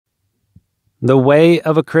The Way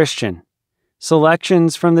of a Christian.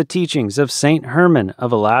 Selections from the teachings of Saint Herman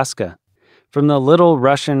of Alaska. From the Little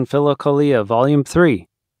Russian Philokalia, Volume 3,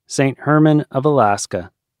 Saint Herman of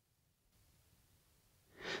Alaska.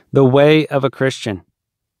 The Way of a Christian.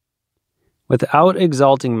 Without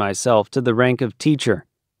exalting myself to the rank of teacher,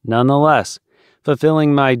 nonetheless,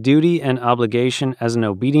 fulfilling my duty and obligation as an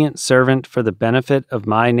obedient servant for the benefit of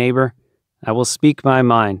my neighbor, I will speak my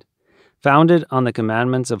mind, founded on the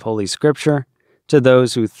commandments of Holy Scripture, to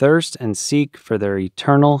those who thirst and seek for their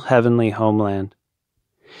eternal heavenly homeland.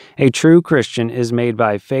 A true Christian is made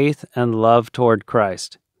by faith and love toward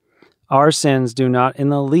Christ. Our sins do not in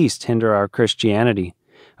the least hinder our Christianity,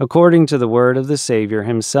 according to the word of the Savior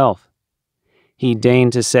himself. He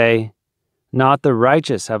deigned to say, "Not the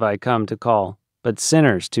righteous have I come to call, but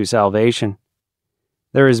sinners to salvation."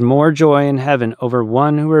 There is more joy in heaven over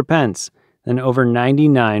one who repents than over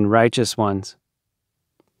 99 righteous ones.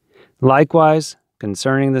 Likewise,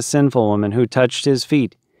 concerning the sinful woman who touched his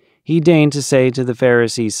feet, he deigned to say to the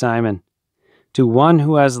Pharisee Simon, "To one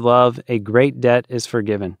who has love a great debt is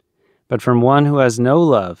forgiven, but from one who has no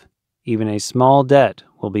love, even a small debt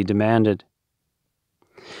will be demanded."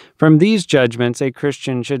 From these judgments a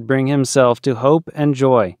Christian should bring himself to hope and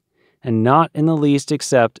joy, and not in the least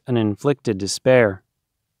accept an inflicted despair.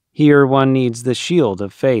 Here one needs the shield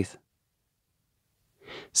of faith.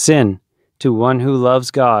 Sin, to one who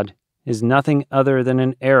loves God, is nothing other than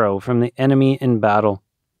an arrow from the enemy in battle.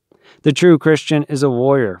 The true Christian is a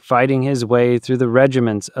warrior fighting his way through the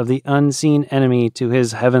regiments of the unseen enemy to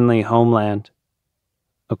his heavenly homeland.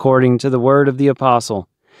 According to the word of the apostle,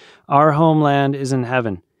 our homeland is in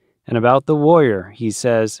heaven, and about the warrior he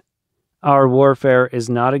says, "Our warfare is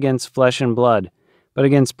not against flesh and blood, but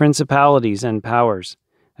against principalities and powers,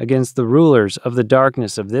 against the rulers of the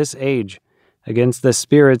darkness of this age, against the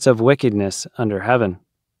spirits of wickedness under heaven."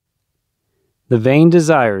 The vain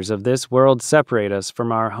desires of this world separate us from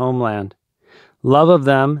our homeland. Love of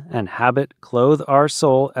them and habit clothe our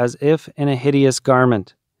soul as if in a hideous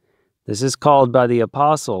garment. This is called by the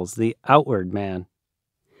apostles the outward man.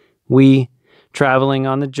 We, traveling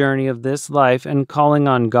on the journey of this life and calling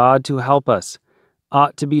on God to help us,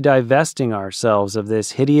 ought to be divesting ourselves of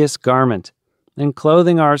this hideous garment and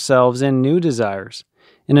clothing ourselves in new desires,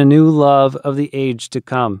 in a new love of the age to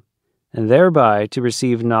come, and thereby to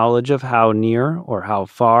receive knowledge of how near or how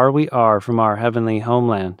far we are from our heavenly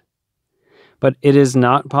homeland. But it is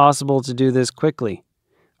not possible to do this quickly.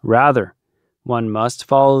 Rather, one must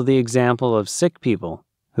follow the example of sick people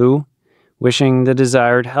who, wishing the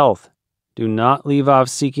desired health, do not leave off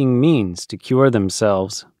seeking means to cure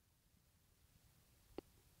themselves.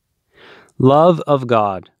 Love of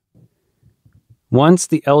God. Once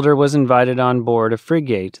the elder was invited on board a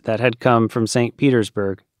frigate that had come from St.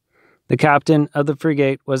 Petersburg. The captain of the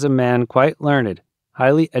frigate was a man quite learned,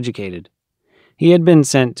 highly educated. He had been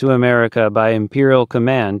sent to America by imperial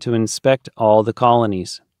command to inspect all the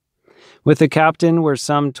colonies. With the captain were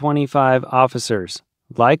some 25 officers,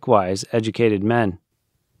 likewise educated men.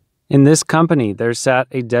 In this company there sat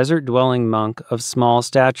a desert-dwelling monk of small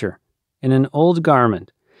stature, in an old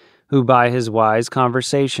garment, who by his wise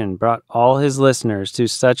conversation brought all his listeners to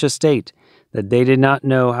such a state that they did not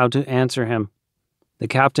know how to answer him. The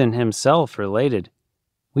captain himself related,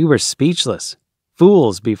 "We were speechless,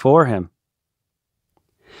 fools before him."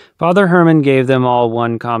 Father Herman gave them all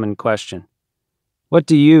one common question. "What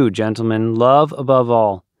do you, gentlemen, love above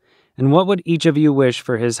all, and what would each of you wish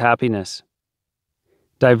for his happiness?"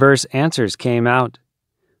 Diverse answers came out.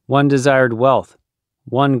 One desired wealth,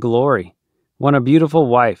 one glory, one a beautiful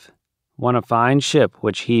wife, one a fine ship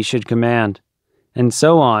which he should command, and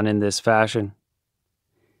so on in this fashion.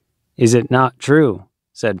 "Is it not true,"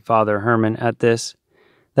 said Father Herman at this,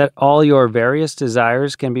 "that all your various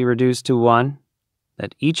desires can be reduced to one,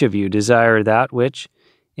 that each of you desire that which,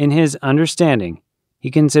 in his understanding,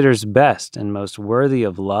 he considers best and most worthy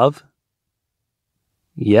of love?"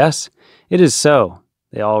 "Yes, it is so,"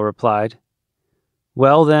 they all replied.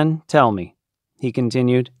 "Well then, tell me," he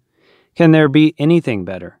continued, "can there be anything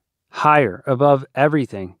better, higher, above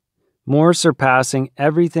everything, more surpassing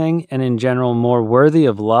everything and in general more worthy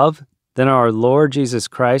of love than our Lord Jesus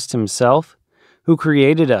Christ himself, who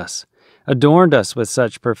created us, adorned us with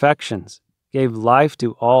such perfections, gave life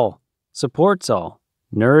to all, supports all,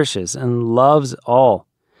 nourishes and loves all,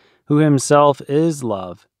 who himself is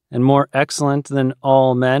love, and more excellent than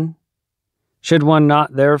all men? Should one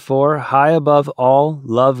not therefore, high above all,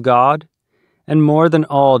 love God, and more than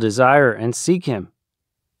all desire and seek him?"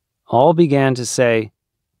 All began to say,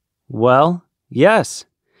 "Well, yes,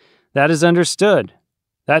 that is understood.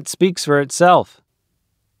 That speaks for itself."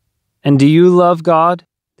 "And do you love God?"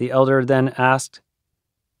 The elder then asked.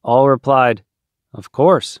 All replied, Of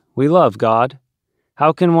course, we love God.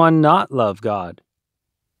 How can one not love God?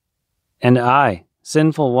 And I,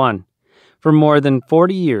 sinful one, for more than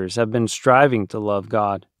 40 years have been striving to love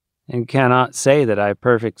God, and cannot say that I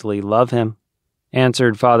perfectly love him,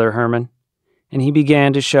 answered Father Herman, and he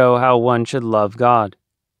began to show how one should love God.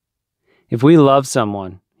 If we love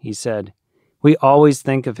someone, he said, we always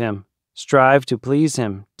think of him, strive to please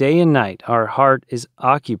him. Day and night our heart is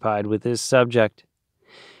occupied with his subject.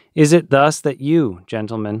 Is it thus that you,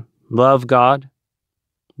 gentlemen, love God?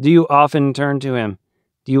 Do you often turn to him?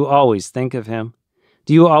 Do you always think of him?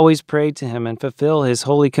 Do you always pray to him and fulfill his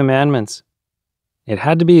holy commandments? It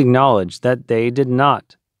had to be acknowledged that they did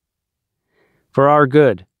not. For our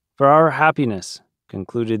good, for our happiness,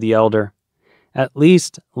 concluded the elder, at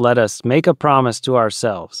least let us make a promise to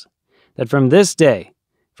ourselves that from this day,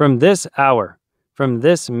 from this hour, from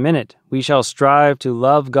this minute, we shall strive to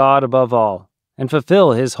love God above all and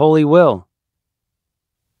fulfill his holy will.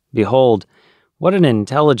 Behold, what an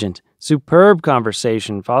intelligent, superb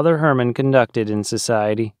conversation Father Herman conducted in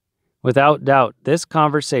society. Without doubt, this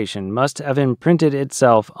conversation must have imprinted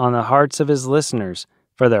itself on the hearts of his listeners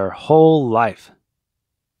for their whole life.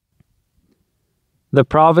 The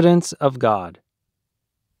Providence of God.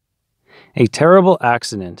 A terrible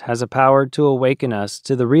accident has a power to awaken us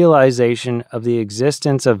to the realization of the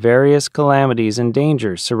existence of various calamities and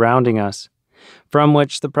dangers surrounding us, from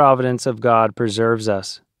which the providence of God preserves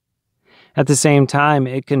us. At the same time,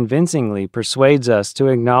 it convincingly persuades us to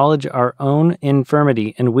acknowledge our own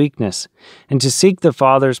infirmity and weakness, and to seek the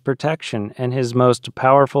Father's protection and his most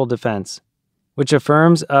powerful defense, which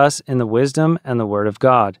affirms us in the wisdom and the Word of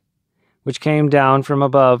God, which came down from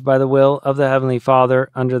above by the will of the Heavenly Father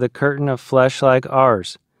under the curtain of flesh like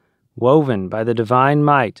ours, woven by the divine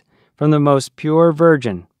might from the most pure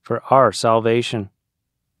Virgin for our salvation.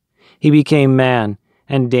 He became man,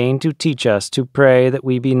 and deigned to teach us to pray that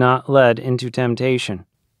we be not led into temptation.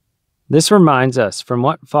 This reminds us from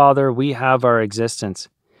what Father we have our existence,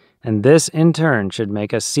 and this in turn should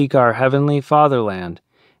make us seek our heavenly fatherland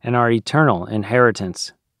and our eternal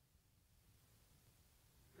inheritance.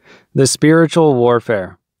 The spiritual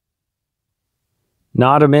warfare.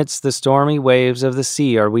 Not amidst the stormy waves of the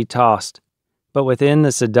sea are we tossed, but within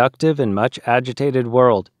the seductive and much agitated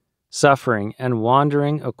world, suffering and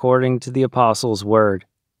wandering according to the apostles' word.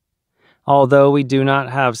 Although we do not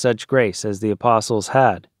have such grace as the apostles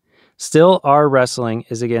had, still our wrestling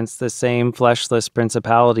is against the same fleshless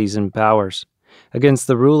principalities and powers, against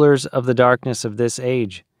the rulers of the darkness of this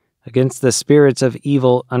age, against the spirits of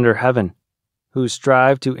evil under heaven, who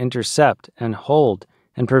strive to intercept and hold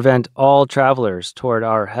and prevent all travelers toward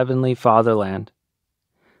our heavenly fatherland.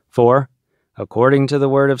 For, according to the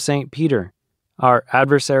word of St. Peter, our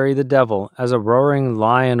adversary the devil, as a roaring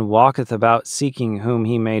lion, walketh about seeking whom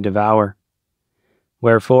he may devour.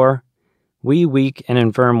 Wherefore, we weak and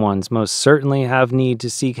infirm ones most certainly have need to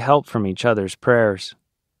seek help from each other's prayers.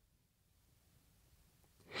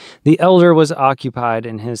 The elder was occupied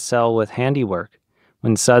in his cell with handiwork,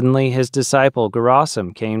 when suddenly his disciple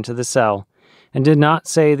Gerasim came to the cell, and did not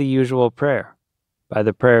say the usual prayer, by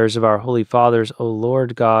the prayers of our Holy Fathers, O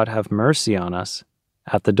Lord God, have mercy on us,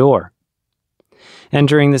 at the door.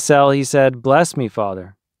 Entering the cell, he said, Bless me,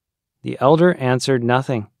 Father. The elder answered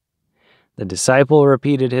nothing. The disciple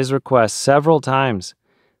repeated his request several times,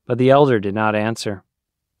 but the elder did not answer.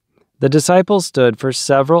 The disciple stood for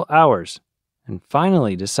several hours, and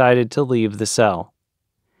finally decided to leave the cell.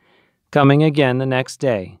 Coming again the next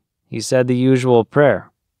day, he said the usual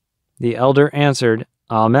prayer. The elder answered,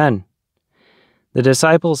 Amen. The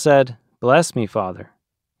disciple said, Bless me, Father,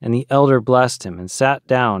 and the elder blessed him and sat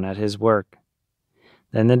down at his work.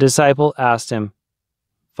 Then the disciple asked him,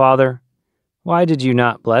 Father, why did you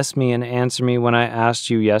not bless me and answer me when I asked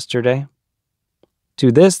you yesterday?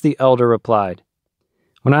 To this the elder replied,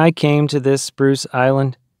 When I came to this spruce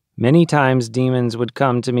island, many times demons would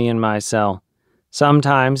come to me in my cell,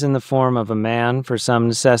 sometimes in the form of a man for some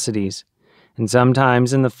necessities, and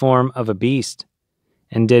sometimes in the form of a beast,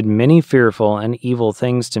 and did many fearful and evil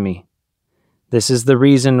things to me. This is the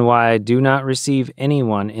reason why I do not receive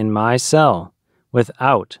anyone in my cell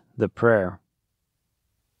without the prayer.